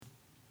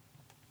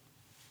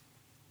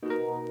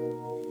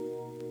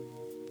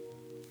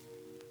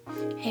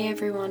Hey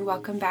everyone,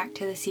 welcome back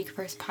to the Seek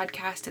First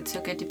podcast. It's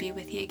so good to be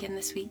with you again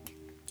this week.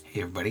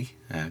 Hey everybody,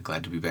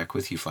 glad to be back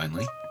with you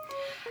finally.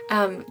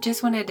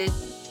 Just wanted to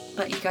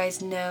let you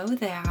guys know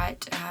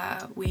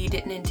that we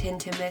didn't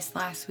intend to miss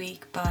last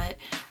week, but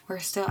we're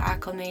still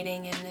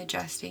acclimating and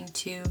adjusting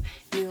to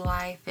new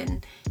life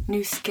and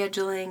new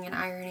scheduling and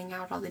ironing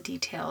out all the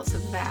details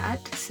of that.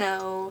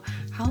 So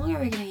how long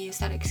are we going to use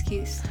that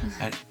excuse?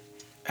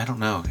 I don't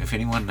know. If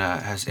anyone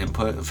has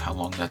input of how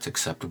long that's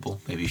acceptable,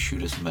 maybe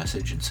shoot us a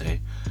message and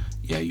say,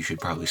 yeah, you should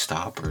probably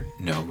stop, or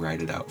no,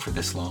 write it out for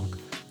this long.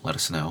 Let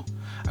us know.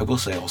 I will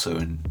say also,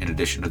 in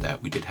addition to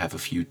that, we did have a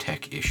few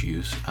tech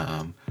issues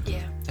that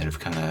have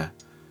kind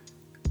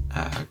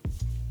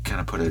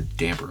of put a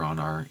damper on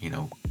our,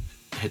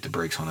 hit the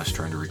brakes on us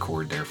trying to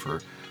record there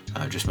for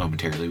just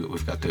momentarily, but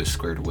we've got those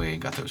squared away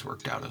and got those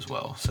worked out as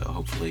well. So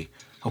hopefully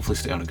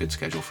stay on a good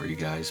schedule for you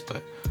guys,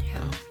 but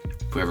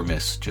if we ever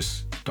miss,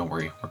 just don't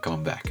worry, we're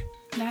coming back.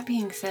 That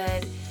being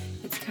said,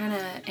 it's kind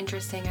of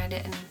interesting. I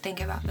didn't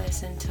think about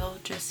this until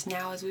just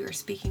now as we were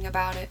speaking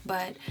about it,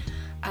 but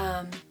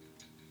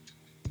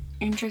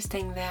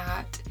interesting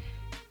that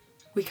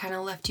we kind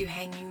of left you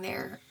hanging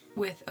there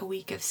with a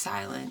week of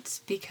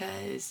silence,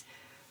 because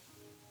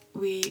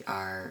we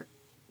are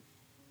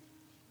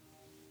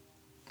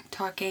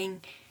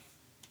talking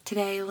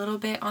today a little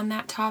bit on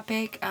that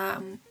topic.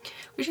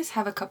 We just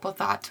have a couple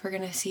thoughts. We're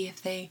going to see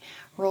if they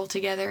roll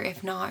together.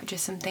 If not,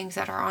 just some things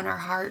that are on our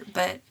heart.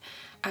 But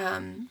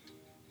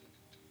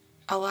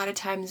a lot of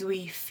times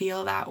we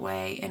feel that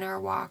way in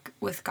our walk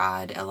with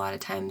God. A lot of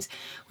times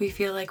we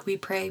feel like we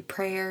pray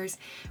prayers.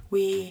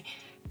 We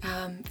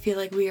feel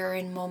like we are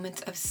in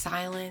moments of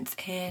silence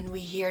and we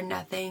hear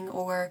nothing,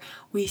 or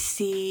we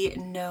see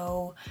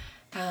no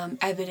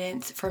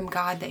evidence from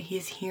God that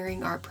He's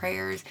hearing our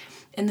prayers.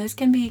 And those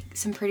can be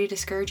some pretty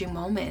discouraging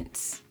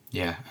moments.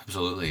 Yeah,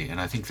 absolutely.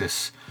 And I think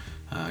this,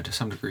 to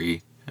some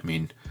degree,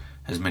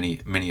 as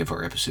many of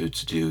our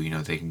episodes do,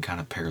 they can kind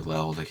of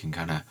parallel, they can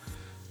kind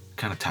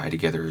of tie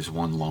together as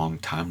one long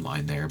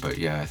timeline there. But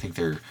yeah, I think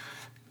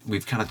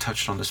we've kind of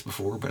touched on this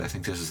before, but I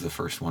think this is the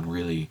first one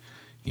really,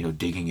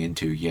 digging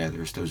into,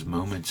 there's those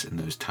moments and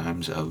those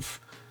times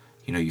of,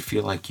 you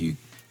feel like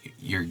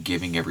you're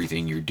giving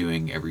everything, you're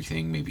doing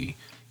everything maybe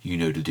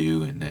to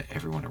do and that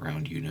everyone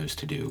around you knows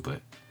to do,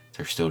 but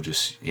there's still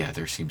just,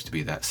 there seems to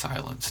be that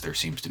silence. There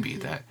seems to be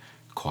that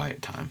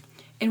quiet time.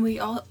 And we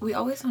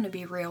always want to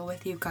be real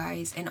with you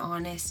guys and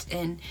honest.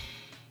 And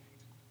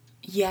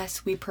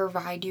yes, we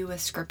provide you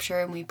with scripture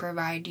and we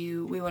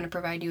want to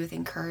provide you with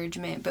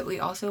encouragement, but we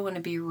also want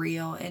to be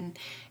real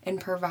and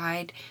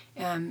provide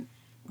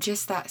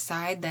just that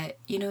side that,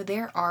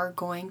 there are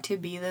going to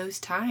be those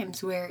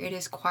times where it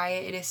is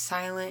quiet, it is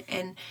silent,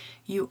 and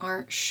you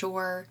aren't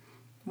sure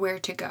where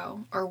to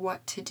go or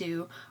what to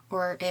do,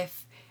 or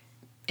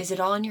is it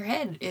all in your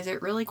head? Is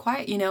it really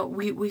quiet?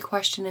 We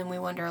question and we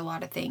wonder a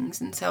lot of things.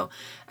 And so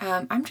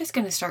I'm just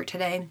going to start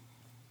today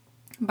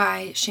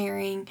by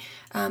sharing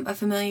a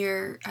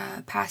familiar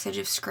passage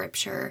of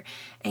scripture.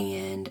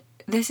 And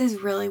this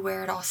is really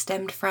where it all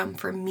stemmed from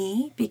for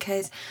me,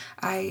 because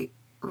I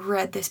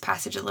read this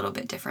passage a little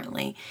bit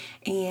differently,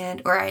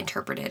 or I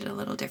interpreted it a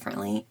little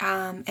differently.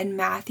 In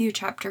Matthew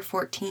chapter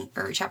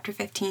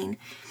 15,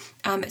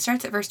 it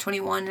starts at verse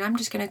 21, and I'm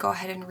just going to go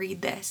ahead and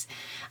read this.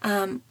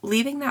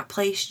 Leaving that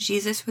place,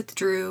 Jesus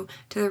withdrew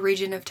to the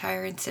region of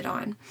Tyre and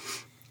Sidon.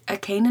 A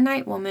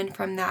Canaanite woman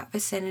from that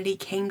vicinity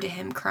came to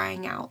him,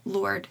 crying out,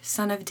 "Lord,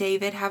 Son of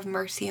David, have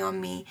mercy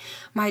on me.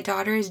 My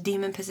daughter is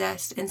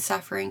demon-possessed and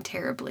suffering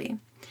terribly."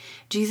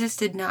 Jesus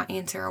did not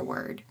answer a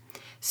word.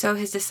 So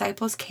his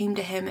disciples came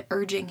to him,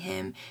 urging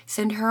him,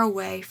 "Send her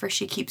away, for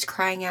she keeps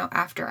crying out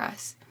after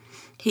us."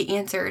 He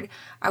answered,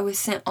 "I was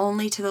sent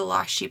only to the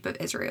lost sheep of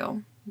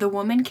Israel." The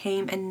woman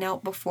came and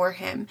knelt before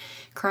him,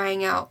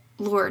 crying out,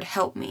 "Lord,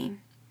 help me."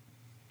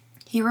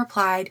 He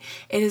replied,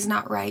 "It is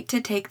not right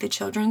to take the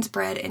children's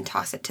bread and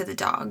toss it to the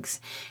dogs."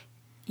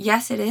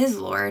 "Yes, it is,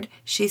 Lord,"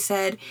 she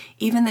said.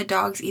 "Even the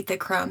dogs eat the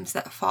crumbs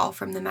that fall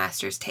from the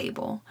master's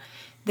table."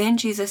 Then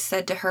Jesus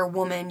said to her,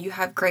 "Woman, you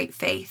have great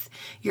faith.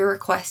 Your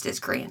request is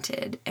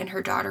granted." And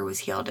her daughter was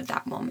healed at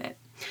that moment.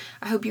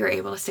 I hope you were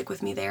able to stick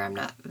with me there. I'm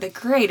not the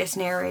greatest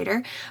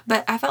narrator,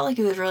 but I felt like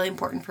it was really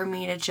important for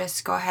me to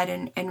just go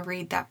ahead and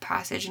read that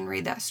passage and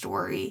read that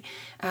story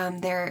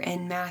there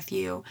in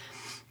Matthew.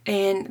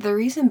 And the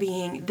reason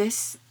being,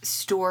 this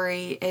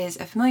story is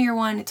a familiar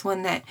one. It's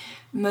one that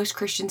most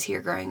Christians hear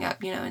growing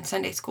up, in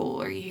Sunday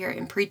school, or you hear it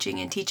in preaching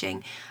and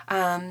teaching.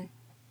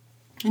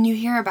 And you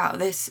hear about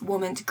this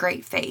woman's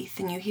great faith,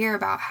 and you hear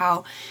about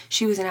how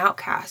she was an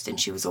outcast,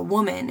 and she was a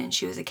woman, and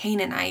she was a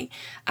Canaanite,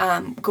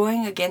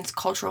 going against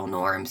cultural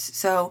norms.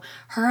 So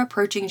her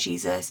approaching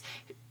Jesus,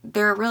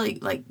 there are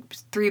really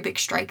three big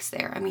strikes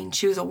there.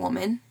 She was a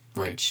woman,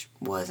 which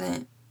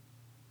wasn't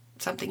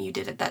something you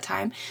did at that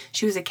time.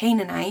 She was a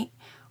Canaanite,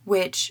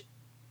 which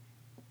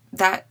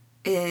that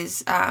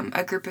is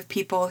a group of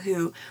people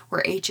who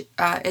were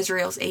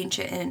Israel's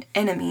ancient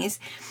enemies,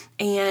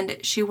 and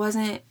she was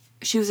a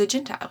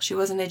Gentile. She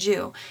wasn't a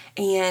Jew.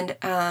 And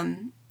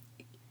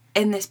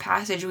in this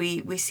passage,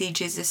 we see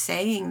Jesus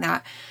saying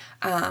that,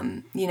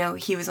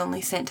 he was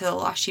only sent to the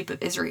lost sheep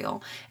of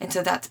Israel. And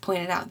so that's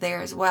pointed out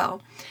there as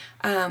well.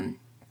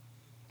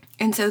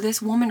 And so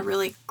this woman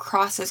really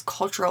crosses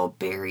cultural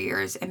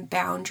barriers and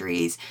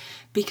boundaries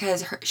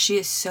because she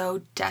is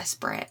so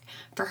desperate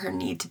for her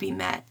need to be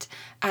met.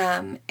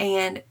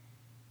 And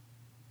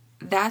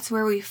that's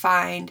where we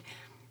find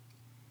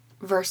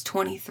verse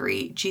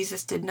 23,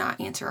 Jesus did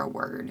not answer a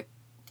word.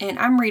 And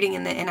I'm reading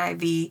in the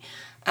NIV,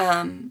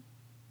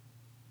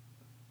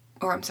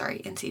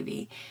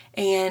 NCV.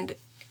 And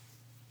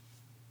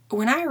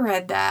when I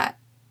read that,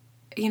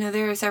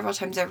 there are several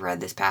times I've read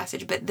this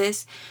passage, but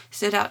this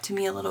stood out to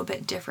me a little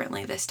bit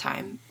differently this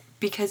time,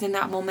 because in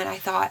that moment I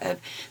thought of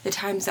the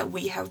times that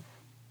we have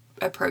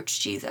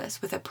approached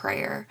Jesus with a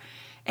prayer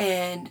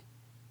and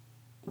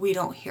we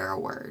don't hear a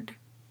word.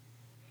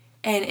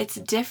 And it's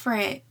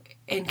different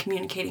in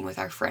communicating with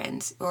our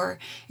friends or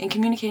in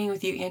communicating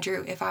with you,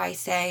 Andrew, if I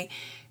say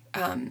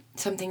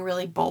something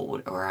really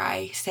bold, or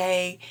I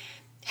say,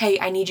 hey,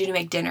 I need you to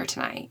make dinner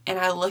tonight, and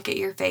I look at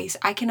your face,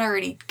 I can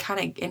already kind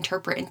of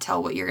interpret and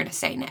tell what you're going to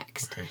say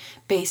next,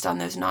 based on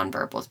those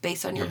nonverbals,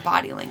 based on your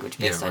body language,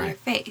 based on your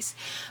face.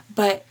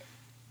 But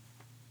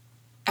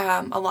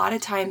a lot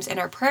of times in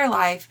our prayer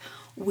life,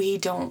 we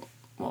don't,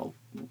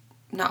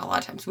 not a lot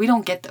of times, we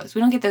don't get those.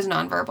 We don't get those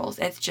nonverbals.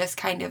 It's just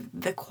kind of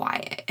the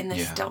quiet and the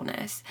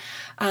stillness.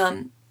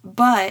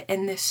 But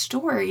in this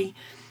story,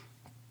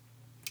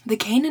 the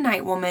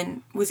Canaanite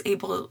woman was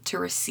able to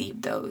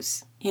receive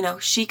those.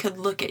 She could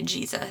look at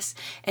Jesus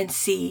and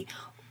see,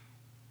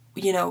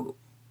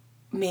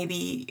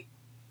 maybe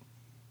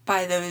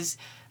by those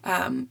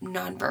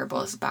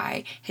nonverbals,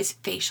 by his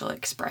facial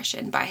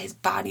expression, by his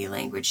body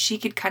language, she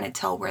could kind of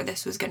tell where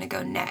this was going to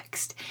go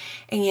next.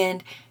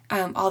 And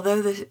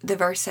although the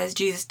verse says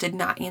Jesus did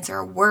not answer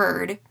a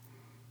word,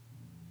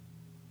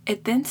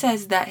 it then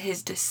says that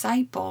his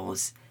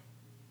disciples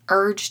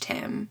urged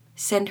him,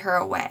 send her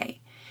away,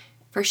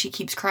 for she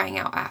keeps crying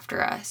out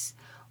after us.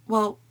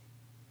 Well,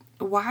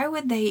 why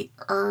would they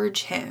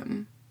urge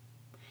him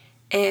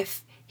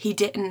if he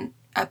didn't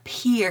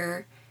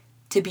appear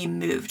to be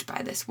moved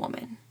by this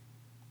woman?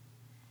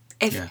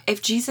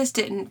 If Jesus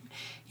didn't,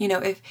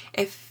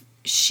 if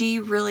she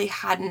really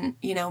hadn't,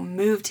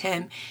 moved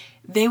him,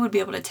 they would be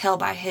able to tell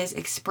by his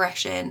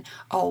expression,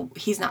 oh,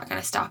 he's not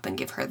going to stop and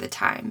give her the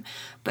time.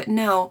 But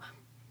no,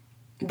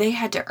 they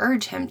had to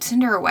urge him,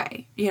 send her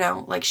away.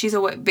 She's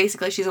a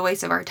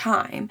waste of our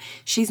time.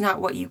 She's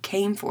not what you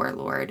came for,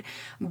 Lord.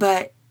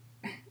 But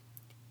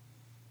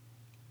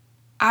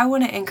I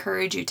want to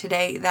encourage you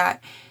today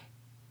that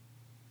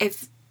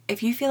if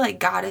you feel like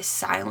God is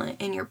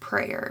silent in your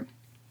prayer,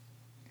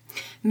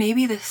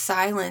 maybe the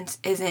silence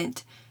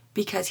isn't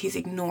because he's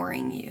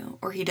ignoring you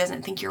or he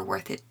doesn't think you're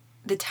worth it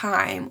the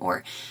time,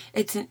 or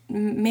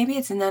maybe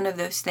it's none of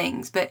those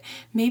things. But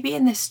maybe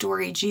in this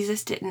story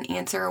Jesus didn't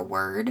answer a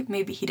word.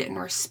 Maybe he didn't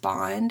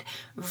respond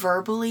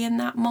verbally in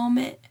that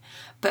moment,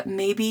 but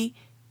maybe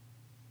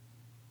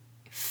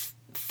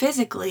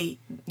physically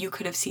you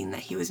could have seen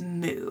that he was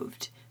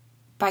moved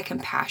by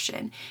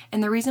compassion.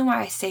 And the reason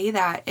why I say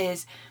that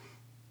is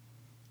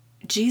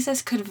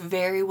Jesus could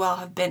very well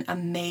have been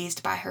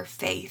amazed by her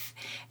faith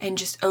and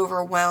just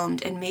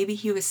overwhelmed. And maybe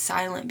he was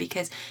silent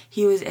because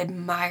he was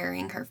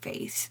admiring her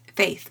faith.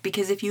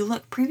 Because if you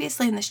look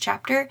previously in this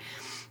chapter,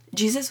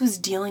 Jesus was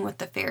dealing with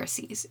the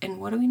Pharisees.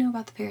 And what do we know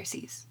about the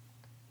Pharisees?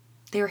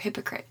 They were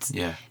hypocrites.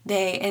 Yeah.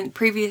 And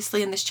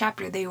previously in this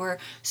chapter, they were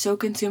so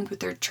consumed with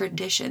their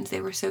traditions.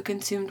 They were so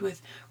consumed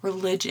with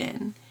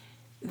religion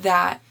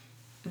that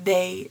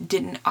they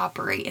didn't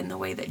operate in the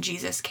way that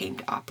Jesus came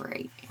to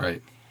operate.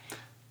 Right.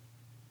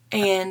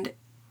 And,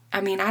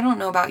 I don't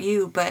know about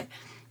you, but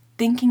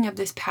thinking of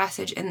this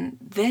passage in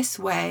this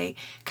way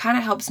kind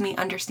of helps me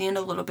understand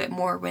a little bit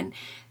more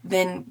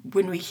than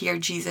when we hear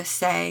Jesus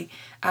say,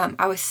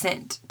 I was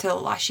sent to the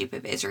lost sheep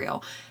of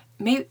Israel.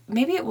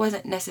 Maybe it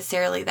wasn't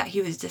necessarily that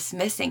he was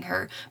dismissing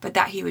her, but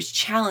that he was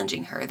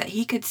challenging her, that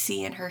he could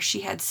see in her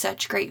she had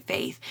such great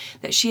faith,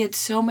 that she had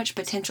so much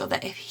potential,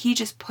 that if he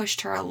just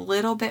pushed her a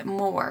little bit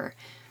more,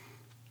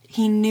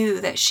 he knew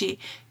that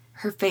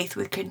her faith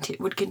would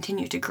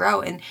continue to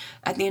grow. And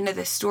at the end of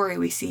this story,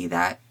 we see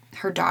that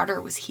her daughter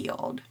was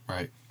healed.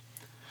 Right.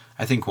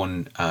 I think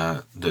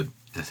the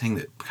thing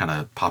that kind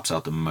of pops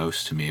out the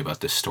most to me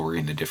about this story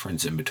and the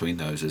difference in between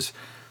those is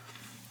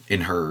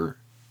in her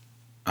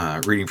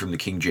reading from the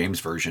King James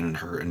Version and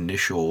her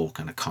initial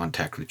kind of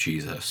contact with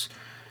Jesus.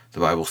 The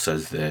Bible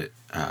says that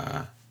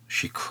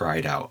she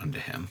cried out unto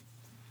him,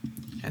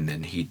 and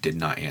then he did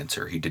not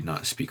answer. He did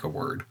not speak a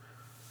word.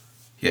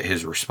 Yet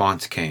his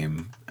response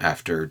came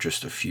after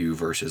just a few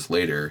verses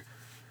later.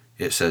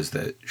 It says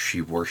that she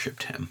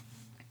worshiped him.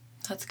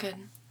 That's good.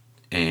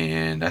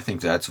 And I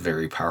think that's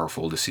very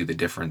powerful to see the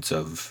difference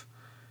of,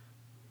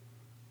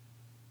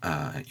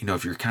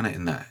 if you're kind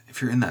of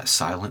if you're in that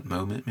silent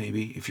moment,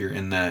 maybe, if you're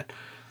in that,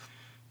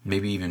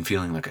 maybe even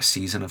feeling like a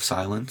season of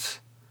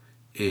silence,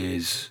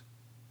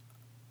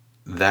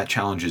 that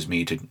challenges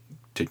me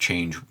to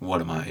change what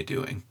am I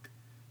doing?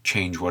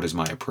 Change what is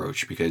my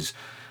approach? Because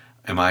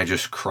am I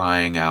just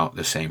crying out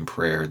the same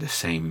prayer, the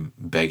same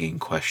begging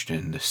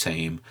question, the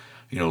same,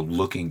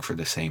 looking for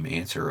the same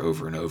answer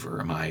over and over?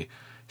 Am I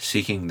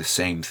seeking the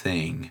same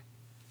thing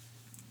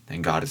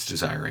and God is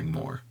desiring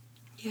more?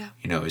 Yeah.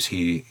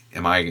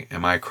 Am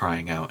I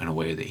crying out in a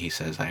way that he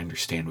says, I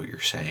understand what you're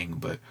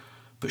saying, but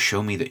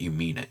show me that you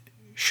mean it.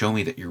 Show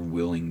me that you're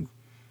willing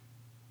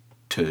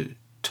to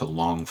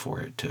long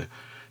for it, to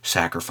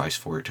sacrifice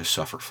for it, to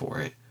suffer for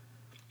it.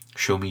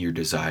 Show me your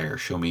desire.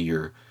 Show me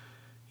your,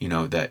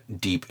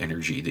 that deep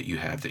energy that you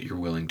have, that you're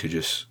willing to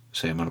just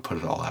say, I'm going to put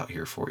it all out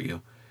here for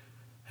you,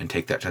 and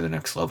take that to the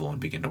next level and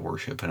begin to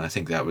worship. And I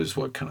think that was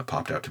what kind of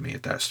popped out to me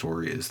at that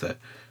story, is that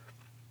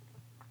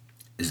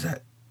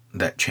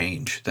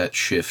change, that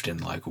shift in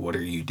like, what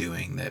are you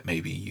doing that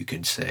maybe you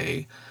could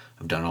say,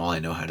 I've done all I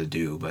know how to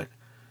do, but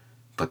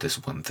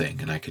this one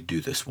thing, and I could do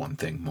this one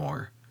thing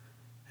more,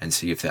 and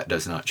see if that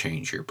does not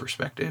change your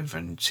perspective,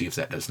 and see if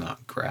that does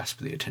not grasp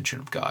the attention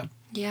of God.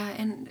 Yeah,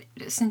 and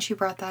since you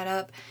brought that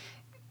up,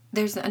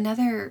 there's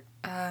another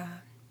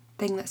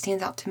thing that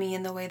stands out to me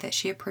in the way that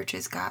she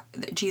approaches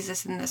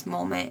Jesus in this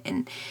moment,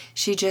 and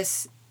she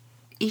just,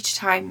 each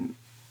time,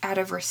 out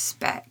of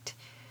respect,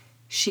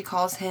 she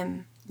calls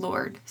him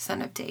Lord,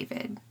 Son of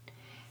David.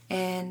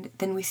 And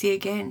then we see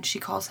again, she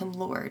calls him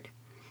Lord.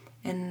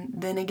 And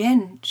then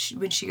again,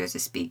 when she goes to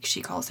speak,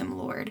 she calls him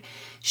Lord.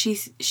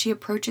 She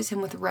approaches him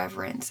with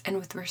reverence and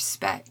with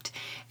respect.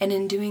 And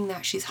in doing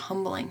that, she's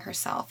humbling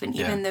herself. And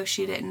even though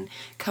she didn't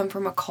come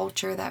from a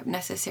culture that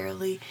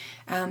necessarily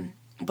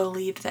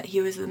believed that he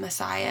was the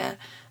Messiah,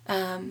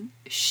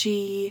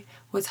 she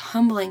was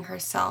humbling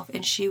herself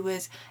and she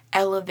was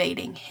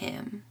elevating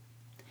him.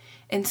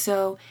 And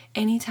so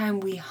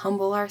anytime we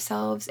humble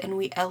ourselves and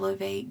we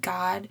elevate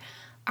God,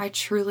 I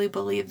truly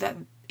believe that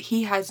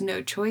he has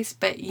no choice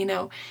but,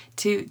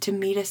 to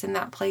meet us in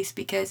that place,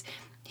 because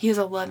he is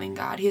a loving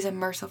God. He is a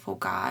merciful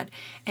God,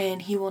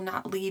 and he will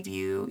not leave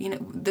you.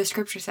 The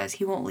scripture says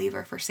he won't leave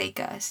or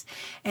forsake us.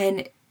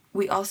 And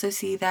we also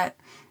see that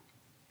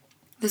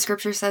the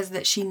scripture says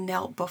that she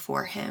knelt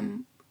before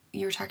him.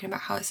 You were talking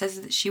about how it says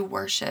that she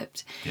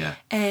worshiped. Yeah.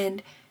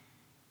 And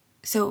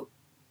so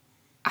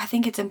I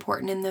think it's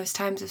important in those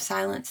times of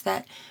silence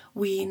that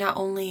we not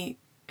only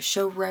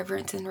show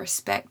reverence and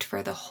respect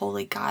for the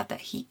holy God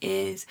that he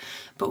is,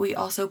 but we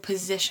also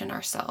position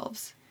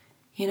ourselves.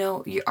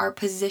 Our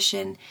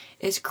position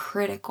is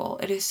critical.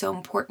 It is so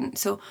important.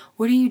 So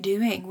what are you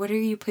doing? What are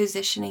you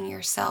positioning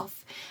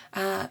yourself?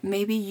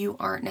 Maybe you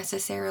aren't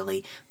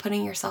necessarily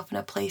putting yourself in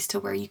a place to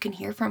where you can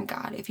hear from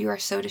God. If you are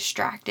so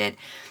distracted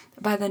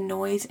by the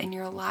noise in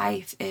your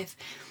life, if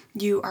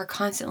you are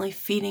constantly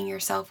feeding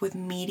yourself with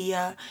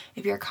media,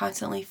 if you're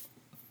constantly,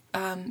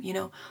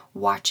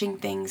 watching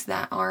things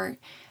that aren't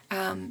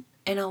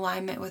in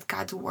alignment with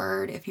God's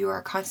word, if you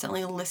are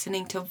constantly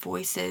listening to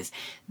voices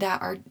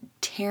that are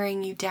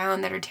tearing you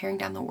down, that are tearing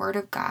down the word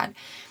of God,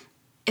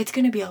 it's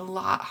going to be a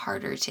lot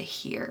harder to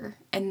hear.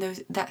 And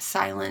that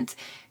silence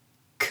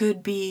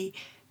could be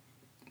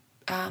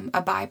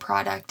a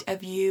byproduct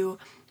of you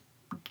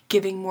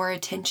giving more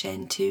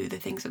attention to the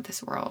things of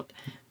this world.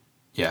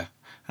 Yeah,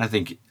 I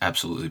think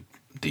absolutely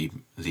the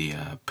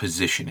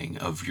positioning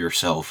of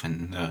yourself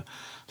and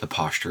the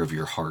posture of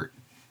your heart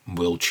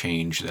will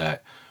change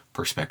that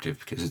perspective,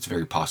 because it's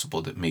very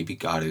possible that maybe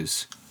God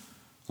is,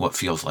 what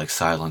feels like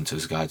silence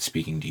is God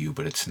speaking to you,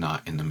 but it's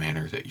not in the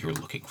manner that you're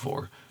looking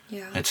for.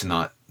 Yeah. It's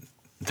not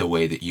the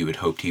way that you had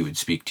hoped he would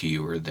speak to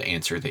you, or the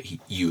answer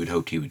that you had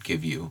hoped he would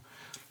give you.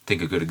 I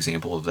think a good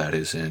example of that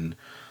is in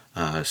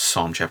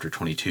Psalm chapter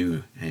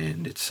 22,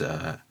 and it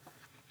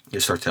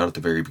starts out at the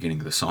very beginning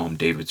of the psalm.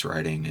 David's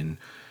writing, and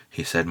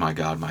he said, my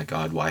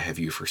God, why have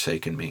you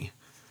forsaken me?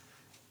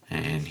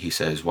 And he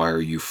says, why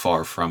are you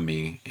far from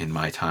me in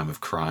my time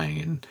of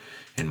crying and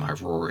in my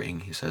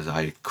roaring? He says,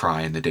 I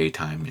cry in the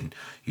daytime and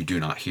you do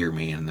not hear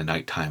me, and in the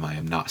nighttime I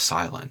am not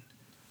silent.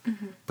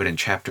 Mm-hmm. But in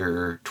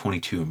chapter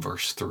 22 and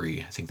verse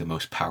 3, I think the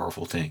most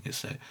powerful thing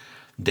is that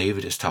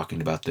David is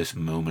talking about this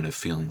moment of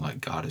feeling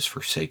like God has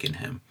forsaken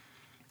him.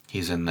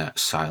 He's in that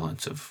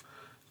silence of,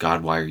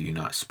 God, why are you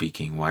not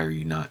speaking? Why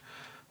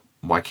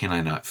can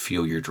I not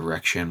feel your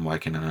direction? Why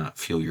can I not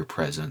feel your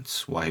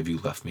presence? Why have you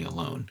left me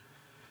alone?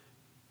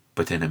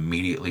 But then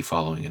immediately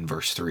following in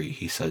verse 3,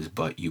 he says,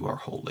 but you are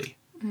holy.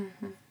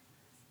 Mm-hmm.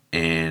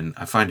 And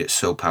I find it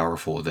so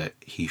powerful that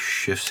he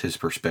shifts his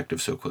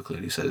perspective so quickly.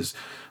 And he says,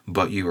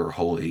 but you are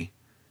holy.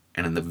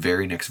 And in the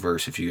very next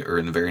verse,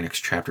 in the very next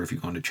chapter, if you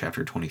go into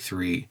chapter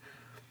 23,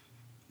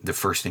 the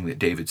first thing that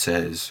David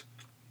says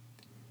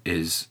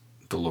is,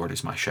 the Lord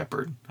is my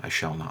shepherd, I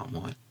shall not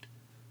want.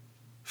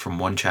 From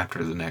one chapter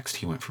to the next,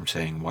 he went from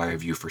saying, why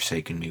have you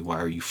forsaken me? Why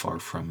are you far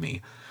from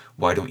me?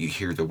 Why don't you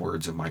hear the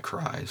words of my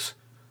cries?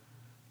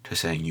 To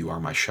saying, you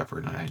are my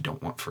shepherd and I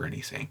don't want for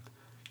anything.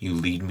 You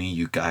lead me,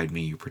 you guide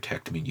me, you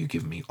protect me, you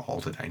give me all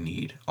that I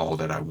need, all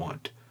that I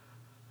want.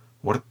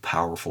 What a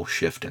powerful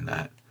shift in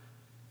that.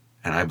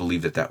 And I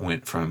believe that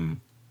went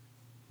from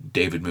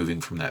David moving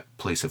from that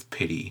place of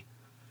pity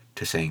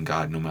to saying,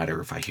 God, no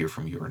matter if I hear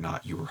from you or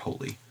not, you are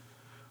holy.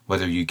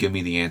 Whether you give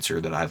me the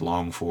answer that I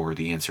long for,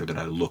 the answer that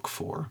I look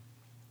for,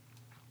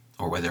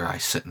 or whether I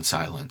sit in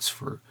silence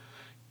for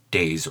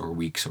days or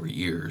weeks or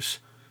years,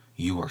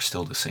 you are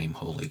still the same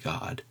holy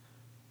God.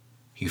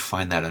 You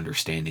find that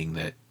understanding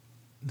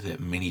that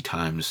many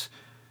times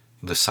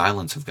the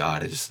silence of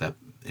God is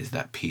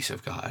that peace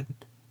of God,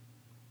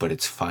 but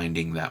it's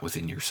finding that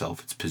within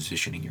yourself. It's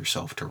positioning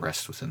yourself to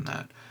rest within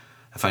that.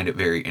 I find it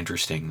very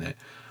interesting that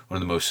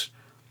one of the most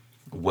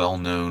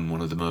well-known,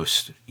 one of the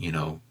most,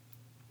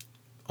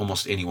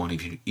 almost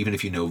anyone, even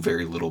if you know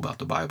very little about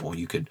the Bible,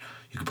 you could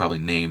probably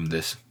name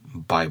this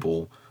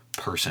Bible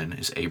person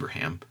is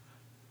Abraham.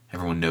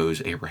 Everyone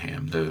knows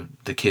Abraham,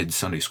 the kids'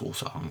 Sunday school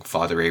song,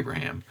 Father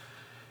Abraham.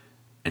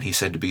 And he's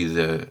said to be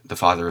the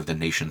father of the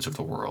nations of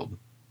the world.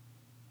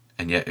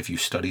 And yet, if you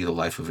study the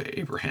life of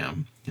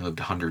Abraham, he lived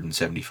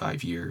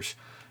 175 years,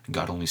 and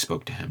God only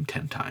spoke to him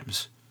 10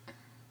 times.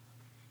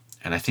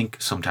 And I think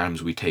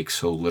sometimes we take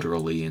so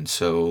literally and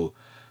so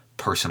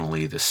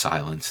personally the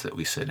silence that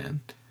we sit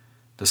in,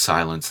 the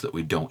silence that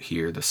we don't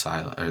hear, the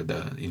silent, or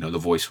the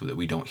voice that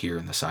we don't hear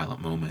in the silent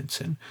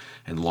moments, and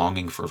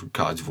longing for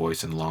God's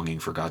voice and longing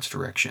for God's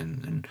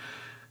direction. And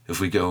if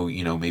we go,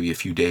 maybe a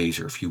few days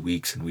or a few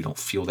weeks and we don't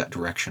feel that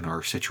direction,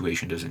 our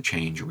situation doesn't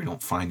change, or we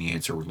don't find the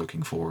answer we're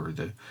looking for, or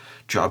the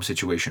job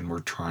situation we're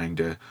trying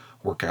to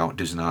work out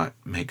does not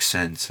make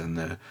sense, and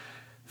the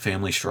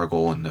family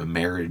struggle and the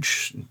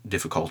marriage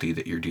difficulty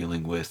that you're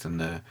dealing with,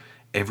 and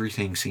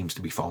everything seems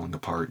to be falling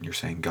apart, and you're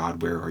saying,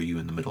 God, where are you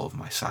in the middle of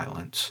my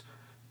silence?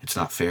 It's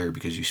not fair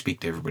because you speak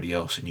to everybody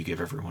else and you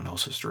give everyone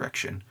else's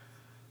direction.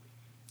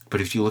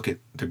 But if you look at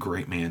the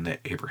great man that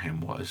Abraham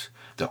was,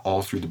 that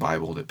all through the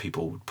Bible that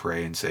people would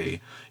pray and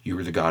say, you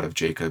were the God of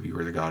Jacob, you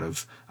were the God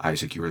of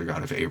Isaac, you were the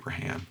God of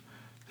Abraham,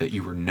 that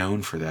you were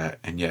known for that,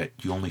 and yet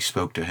you only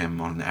spoke to him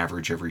on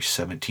average every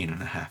 17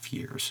 and a half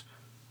years.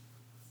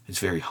 It's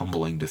very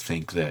humbling to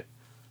think that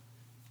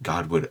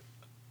God would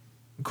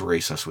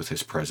grace us with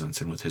his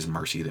presence and with his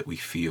mercy that we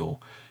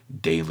feel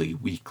daily,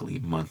 weekly,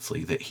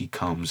 monthly, that he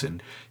comes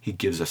and he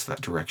gives us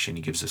that direction,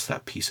 he gives us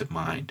that peace of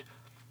mind.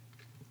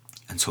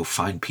 And so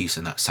find peace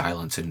in that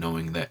silence and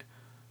knowing that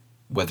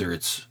whether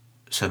it's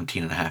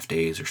 17 and a half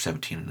days or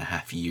 17 and a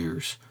half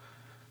years,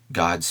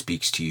 God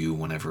speaks to you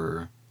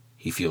whenever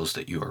he feels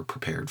that you are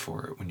prepared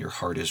for it, when your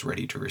heart is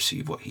ready to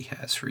receive what he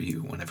has for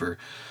you, whenever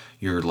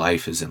your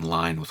life is in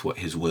line with what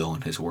his will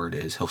and his word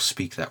is. He'll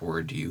speak that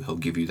word to you. He'll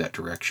give you that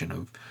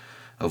direction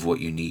of what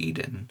you need.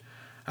 And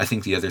I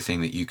think the other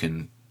thing that you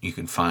can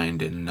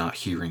find in not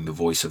hearing the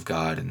voice of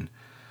God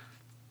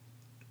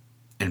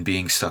and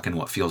being stuck in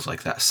what feels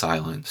like that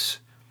silence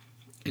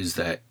is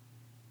that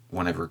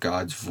whenever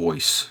God's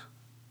voice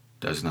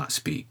does not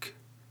speak,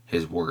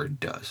 his word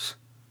does.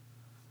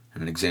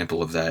 And an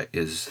example of that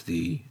is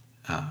the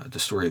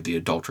story of the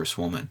adulterous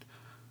woman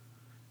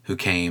who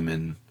came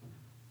and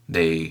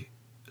they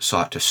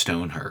sought to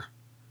stone her,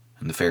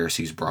 and the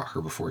Pharisees brought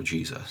her before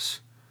Jesus,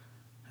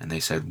 and they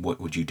said, what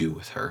would you do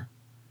with her?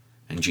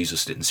 And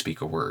Jesus didn't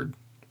speak a word,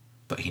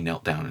 but he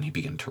knelt down and he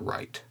began to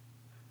write.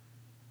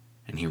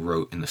 And he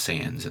wrote in the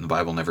sands, and the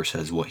Bible never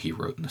says what he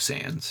wrote in the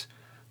sands,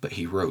 but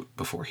he wrote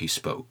before he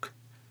spoke.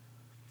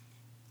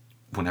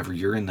 Whenever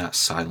you're in that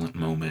silent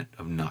moment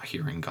of not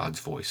hearing God's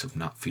voice, of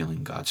not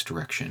feeling God's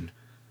direction,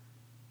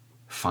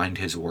 find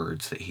his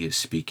words that he is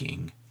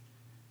speaking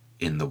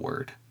in the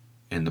word,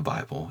 in the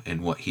Bible,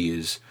 in what he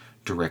is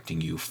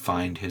directing you.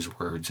 Find his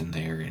words in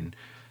there, and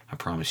I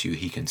promise you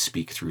he can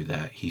speak through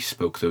that. He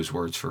spoke those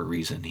words for a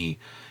reason. He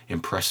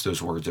impressed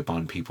those words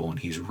upon people, and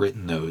he's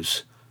written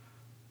those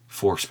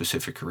for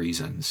specific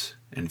reasons.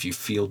 And if you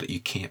feel that you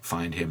can't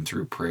find him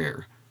through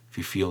prayer, if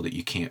you feel that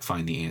you can't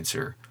find the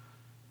answer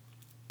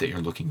that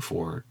you're looking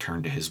for,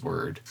 turn to his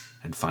word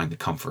and find the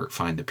comfort,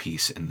 find the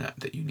peace in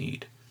that you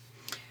need.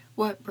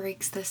 What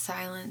breaks the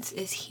silence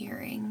is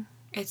hearing.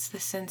 It's the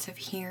sense of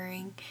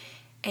hearing.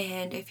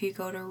 And if you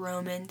go to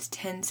Romans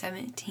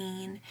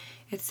 10:17,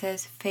 it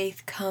says,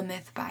 faith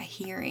cometh by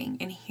hearing,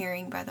 and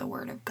hearing by the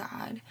word of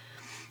God.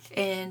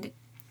 And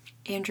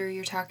Andrew,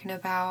 you're talking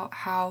about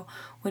how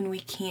when we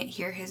can't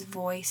hear his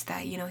voice,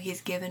 that,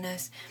 he's given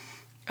us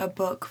a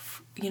book,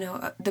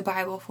 the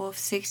Bible full of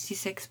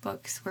 66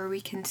 books where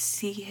we can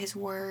see his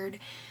word.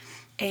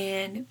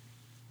 And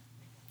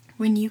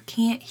when you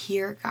can't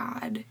hear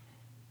God,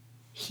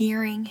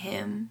 hearing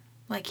him,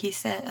 like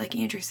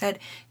Andrew said,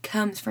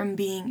 comes from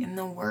being in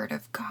the word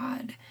of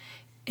God.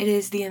 It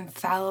is the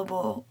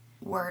infallible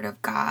word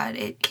of God.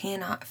 It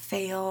cannot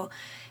fail.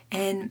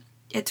 And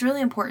it's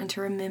really important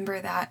to remember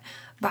that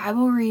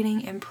Bible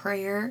reading and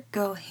prayer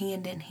go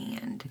hand in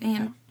hand,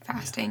 and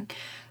fasting.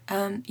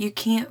 You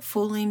can't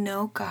fully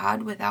know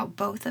God without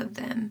both of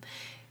them.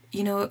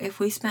 If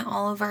we spent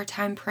all of our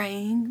time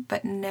praying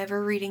but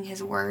never reading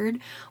his word,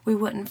 we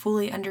wouldn't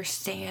fully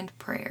understand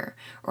prayer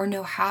or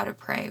know how to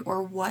pray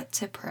or what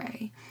to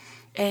pray.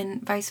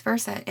 And vice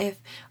versa,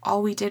 if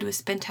all we did was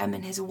spend time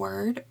in his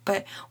word,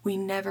 but we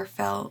never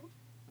felt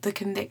the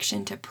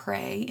conviction to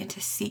pray and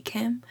to seek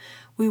him,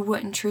 we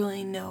wouldn't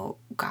truly know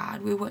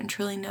God. We wouldn't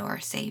truly know our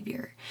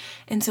Savior.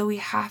 And so we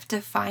have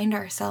to find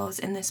ourselves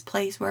in this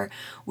place where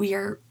we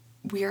are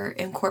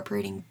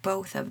incorporating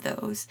both of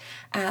those,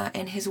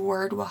 and His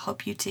Word will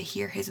help you to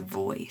hear His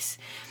voice.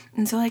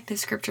 And so, like the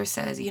scripture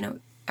says,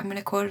 I'm going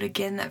to quote it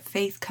again, that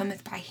faith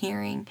cometh by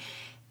hearing,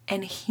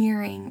 and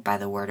hearing by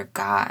the Word of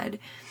God.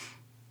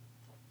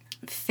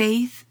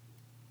 Faith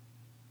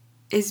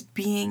is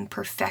being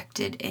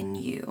perfected in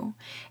you,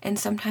 and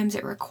sometimes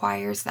it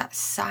requires that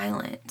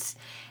silence,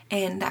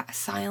 and that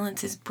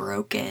silence is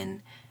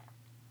broken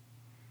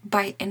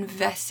by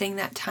investing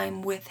that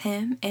time with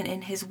Him and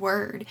in His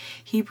Word.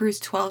 Hebrews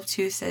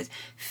 12:2 says,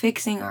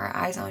 fixing our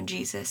eyes on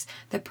Jesus,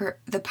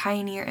 the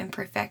pioneer and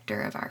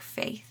perfecter of our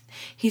faith.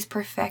 He's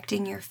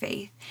perfecting your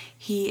faith.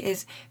 He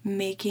is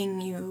making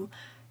you,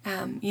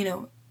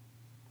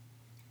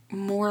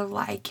 more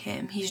like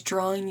Him. He's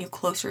drawing you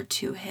closer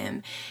to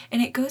Him.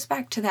 And it goes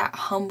back to that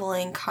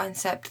humbling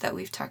concept that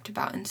we've talked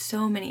about in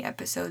so many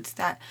episodes,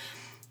 that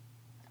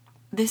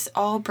this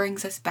all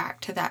brings us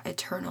back to that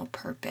eternal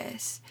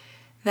purpose.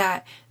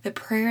 That the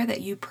prayer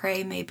that you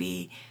pray may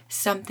be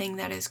something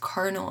that is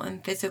carnal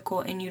and physical,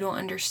 and you don't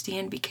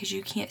understand because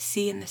you can't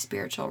see in the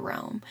spiritual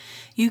realm.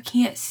 You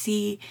can't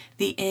see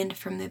the end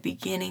from the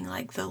beginning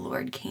like the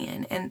Lord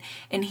can.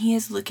 And He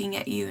is looking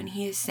at you and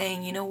He is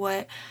saying, you know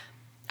what?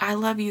 I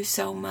love you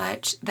so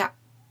much that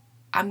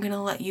I'm going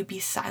to let you be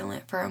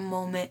silent for a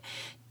moment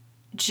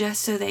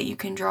just so that you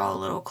can draw a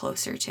little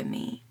closer to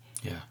me.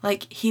 Yeah.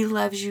 Like, He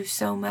loves you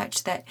so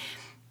much that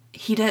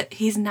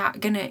He's not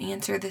going to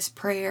answer this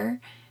prayer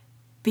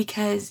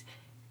because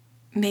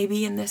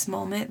maybe in this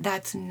moment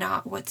that's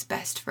not what's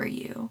best for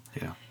you.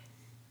 Yeah.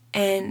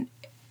 And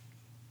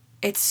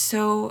it's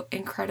so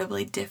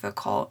incredibly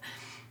difficult,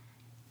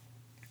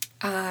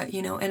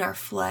 in our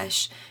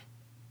flesh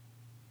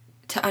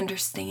to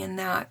understand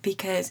that,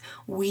 because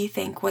we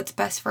think what's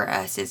best for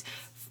us is,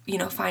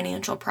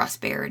 financial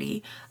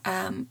prosperity,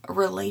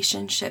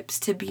 relationships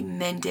to be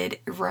mended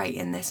right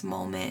in this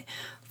moment,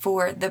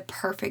 for the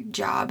perfect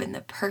job and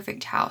the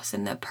perfect house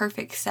and the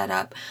perfect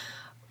setup.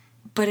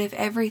 But if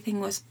everything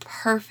was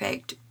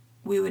perfect,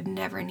 we would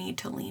never need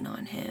to lean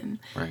on Him.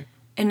 Right.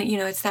 And,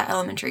 it's that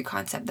elementary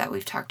concept that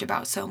we've talked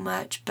about so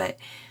much, but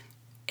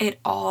it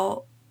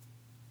all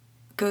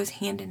goes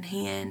hand in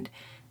hand,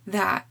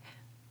 that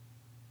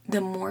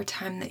the more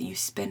time that you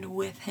spend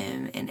with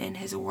Him and in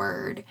His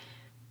Word,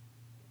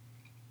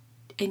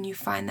 and you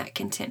find that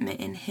contentment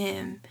in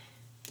Him,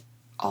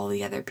 all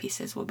the other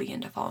pieces will begin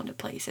to fall into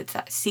place. It's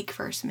that seek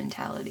first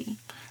mentality.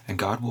 And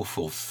God will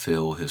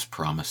fulfill His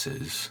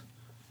promises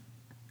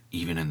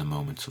even in the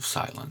moments of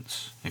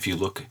silence. If you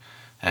look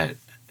at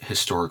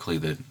historically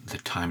the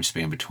time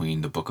span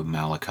between the book of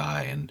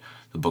Malachi and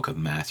the book of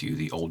Matthew,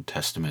 the Old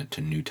Testament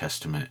to New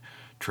Testament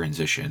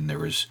transition, there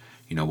was,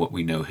 what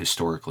we know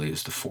historically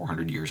is the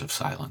 400 years of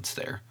silence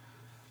there.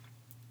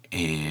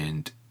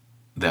 And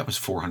that was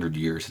 400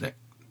 years that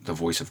the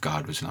voice of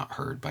God was not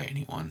heard by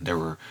anyone. There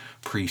were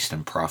priests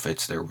and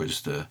prophets. There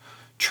was the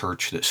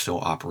church that still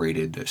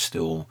operated,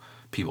 that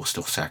people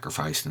still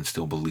sacrificed and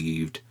still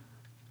believed.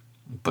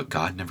 But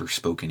God never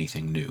spoke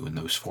anything new in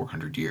those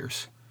 400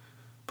 years.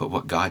 But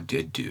what God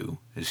did do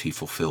is He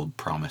fulfilled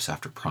promise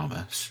after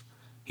promise.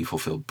 He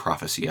fulfilled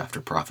prophecy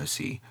after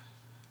prophecy.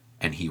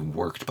 And He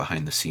worked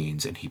behind the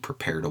scenes, and He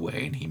prepared a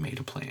way, and He made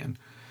a plan.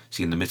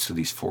 See, in the midst of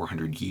these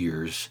 400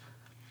 years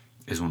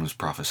is when it was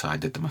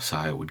prophesied that the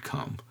Messiah would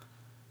come,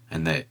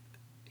 and that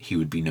He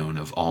would be known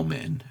of all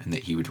men, and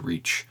that He would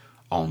reach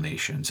all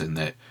nations, and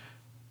that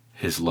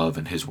His love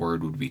and His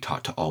Word would be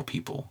taught to all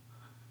people.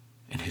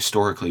 And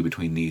historically,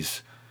 between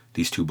these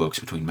two books,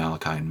 between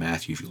Malachi and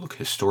Matthew, if you look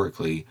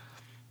historically,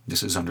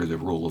 this is under the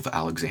rule of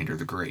Alexander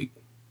the Great.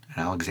 And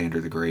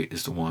Alexander the Great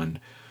is the one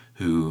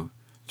who,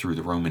 through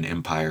the Roman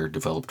Empire,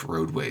 developed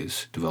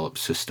roadways, developed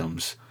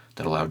systems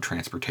that allowed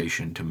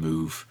transportation to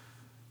move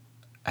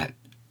at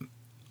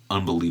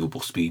unbelievable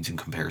speeds in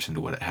comparison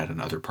to what it had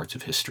in other parts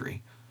of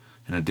history.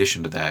 In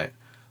addition to that,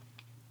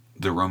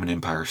 the Roman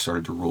Empire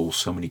started to rule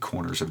so many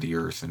corners of the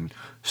earth and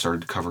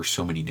started to cover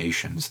so many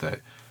nations that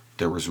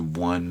there was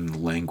one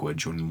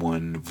language and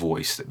one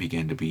voice that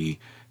began to be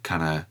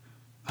kind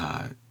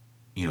of,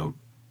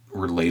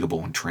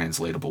 relatable and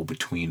translatable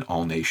between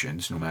all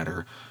nations, no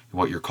matter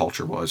what your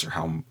culture was or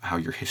how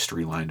your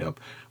history lined up.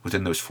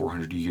 Within those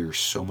 400 years,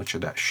 so much of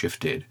that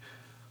shifted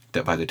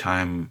that by the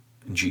time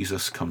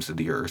Jesus comes to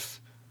the earth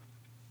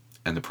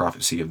and the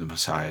prophecy of the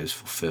Messiah is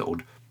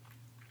fulfilled,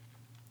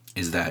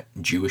 is that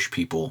Jewish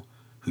people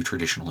who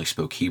traditionally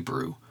spoke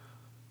Hebrew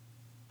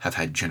have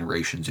had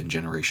generations and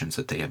generations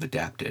that they have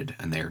adapted,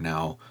 and they are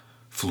now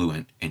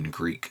fluent in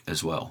Greek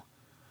as well,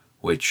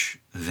 which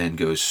then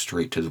goes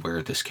straight to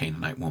where this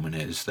Canaanite woman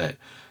is, that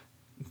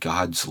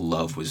God's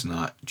love was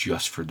not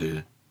just for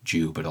the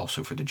Jew, but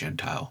also for the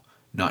Gentile,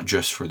 not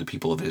just for the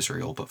people of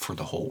Israel, but for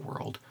the whole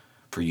world,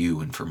 for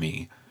you and for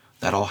me.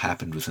 That all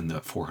happened within the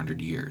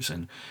 400 years,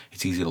 and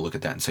it's easy to look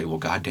at that and say, well,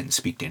 God didn't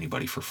speak to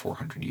anybody for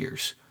 400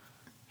 years.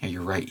 Yeah,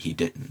 you're right, He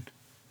didn't.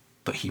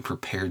 but he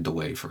prepared the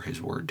way for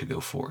his word to go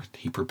forth.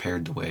 He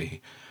prepared the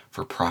way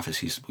for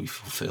prophecies to be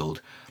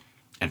fulfilled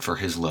and for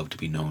his love to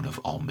be known of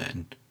all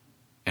men.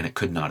 And it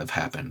could not have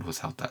happened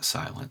without that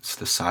silence.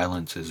 The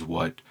silence is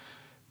what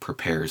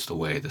prepares the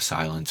way. The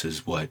silence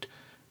is what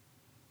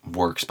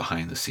works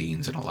behind the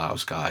scenes and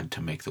allows God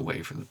to make the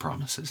way for the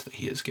promises that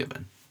he has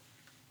given.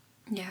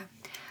 Yeah.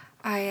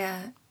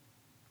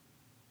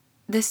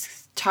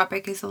 This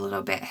topic is a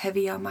little bit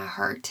heavy on my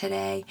heart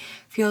today.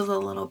 Feels a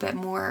little bit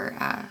more,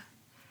 I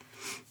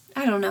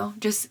don't know,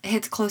 just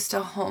hits close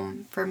to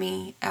home for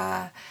me.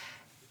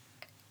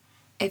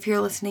 If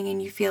you're listening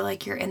and you feel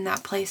like you're in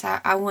that place,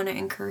 I want to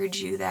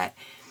encourage you that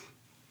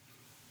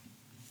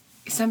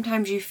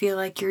sometimes you feel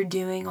like you're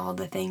doing all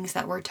the things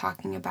that we're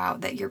talking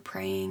about, that you're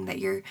praying, that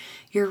you're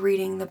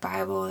reading the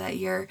Bible, that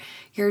you're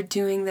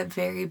doing the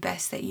very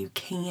best that you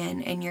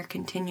can, and you're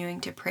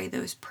continuing to pray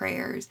those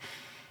prayers.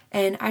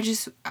 And I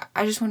just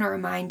want to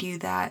remind you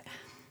that,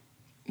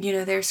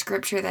 there's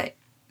scripture that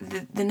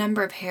the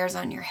number of hairs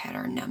on your head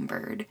are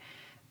numbered.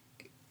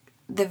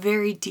 The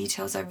very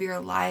details of your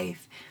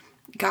life,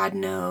 God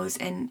knows,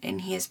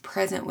 and he is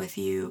present with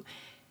you.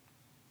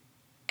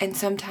 And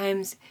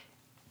sometimes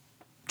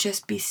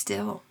just be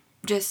still.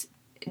 Just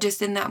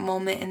in that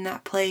moment, in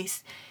that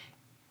place.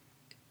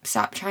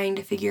 Stop trying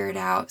to figure it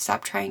out.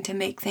 Stop trying to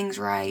make things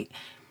right.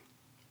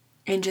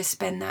 And just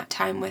spend that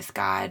time with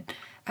God.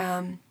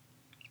 And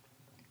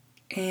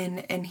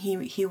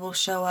he will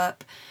show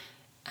up.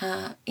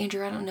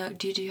 Andrew, I don't know.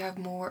 Did you have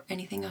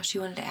anything else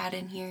you wanted to add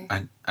in here?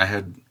 I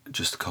had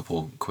just a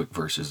couple quick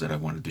verses that I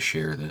wanted to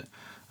share that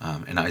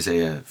in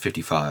Isaiah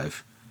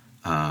 55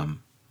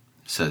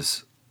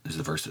 is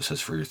the verse that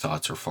says, "For your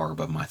thoughts are far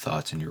above my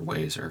thoughts, and your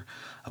ways are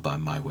above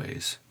my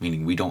ways."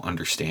 Meaning we don't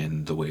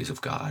understand the ways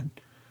of God.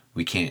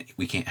 We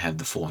can't have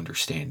the full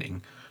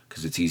understanding,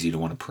 because it's easy to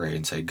want to pray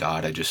and say,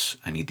 "God,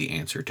 I need the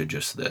answer to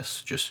just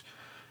this.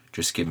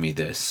 Just give me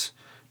this."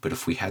 But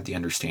if we had the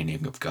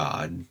understanding of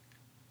God,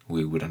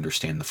 we would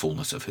understand the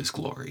fullness of his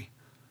glory.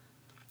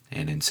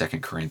 And in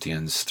 2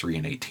 Corinthians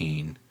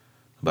 3:18,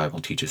 the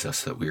Bible teaches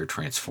us that we are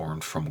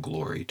transformed from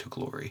glory to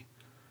glory,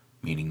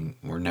 meaning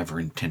we're never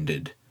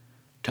intended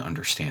to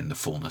understand the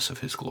fullness of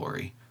his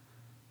glory,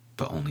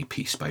 but only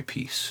piece by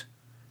piece.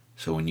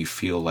 So when you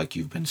feel like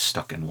you've been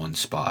stuck in one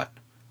spot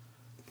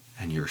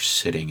and you're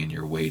sitting and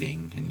you're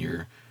waiting and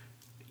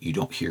you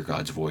don't hear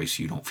God's voice,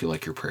 you don't feel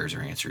like your prayers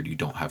are answered, you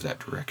don't have that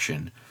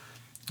direction,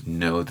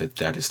 know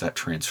that is that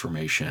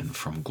transformation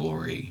from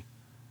glory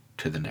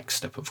to the next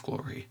step of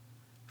glory,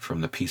 from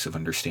the piece of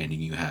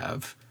understanding you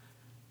have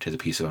to the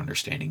piece of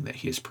understanding that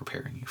he is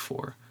preparing you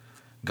for.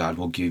 God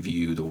will give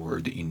you the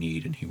word that you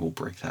need, and he will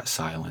break that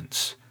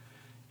silence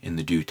in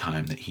the due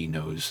time that he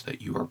knows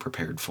that you are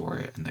prepared for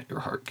it and that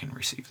your heart can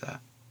receive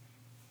that.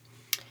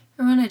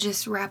 I want to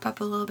just wrap up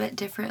a little bit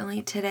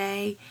differently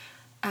today.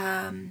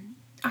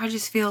 I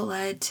just feel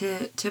led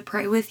to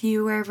pray with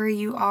you wherever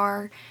you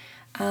are,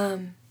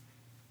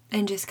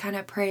 and just kind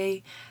of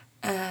pray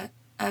a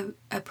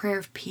prayer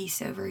of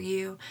peace over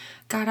you.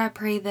 God, I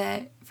pray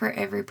that for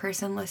every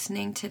person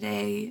listening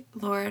today,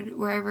 Lord,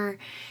 wherever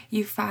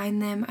you find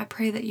them, I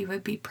pray that you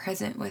would be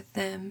present with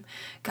them.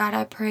 God,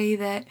 I pray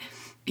that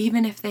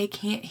even if they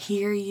can't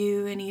hear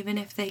you and even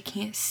if they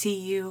can't see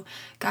you,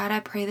 God,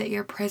 I pray that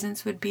your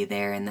presence would be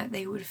there and that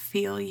they would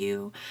feel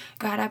you.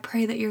 God, I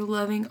pray that your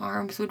loving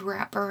arms would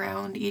wrap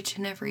around each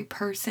and every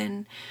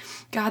person.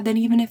 God, that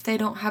even if they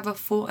don't have a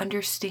full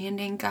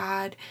understanding,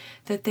 God,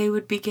 that they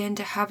would begin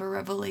to have a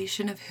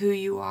revelation of who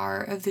you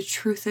are, of the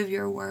truth of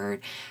your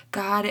word,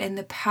 God, and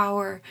the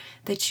power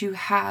that you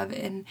have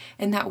and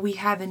that we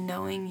have in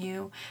knowing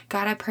you.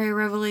 God, I pray a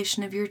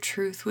revelation of your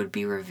truth would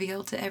be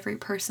revealed to every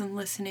person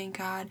listening,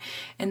 God,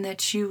 and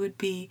that you would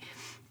be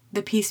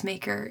the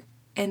peacemaker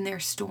in their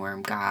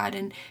storm, God,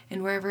 and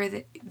wherever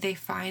they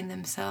find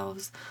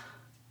themselves.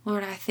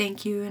 Lord, I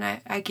thank you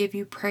and I give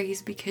you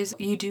praise because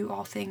you do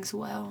all things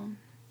well.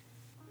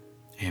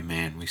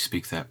 Amen. We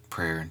speak that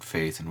prayer in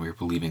faith, and we're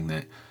believing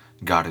that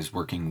God is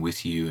working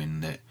with you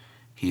and that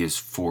he is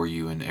for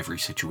you in every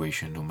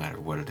situation, no matter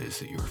what it is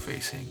that you're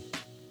facing.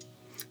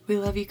 We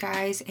love you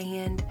guys,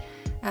 and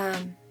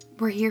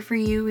we're here for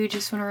you. We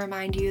just want to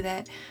remind you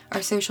that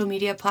our social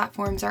media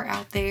platforms are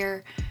out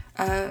there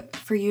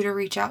for you to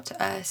reach out to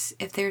us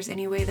if there's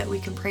any way that we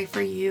can pray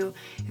for you,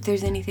 if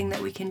there's anything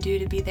that we can do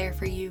to be there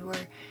for you, or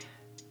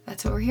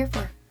that's what we're here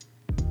for.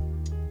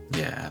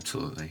 Yeah,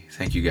 absolutely.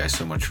 Thank you guys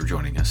so much for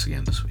joining us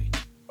again this week.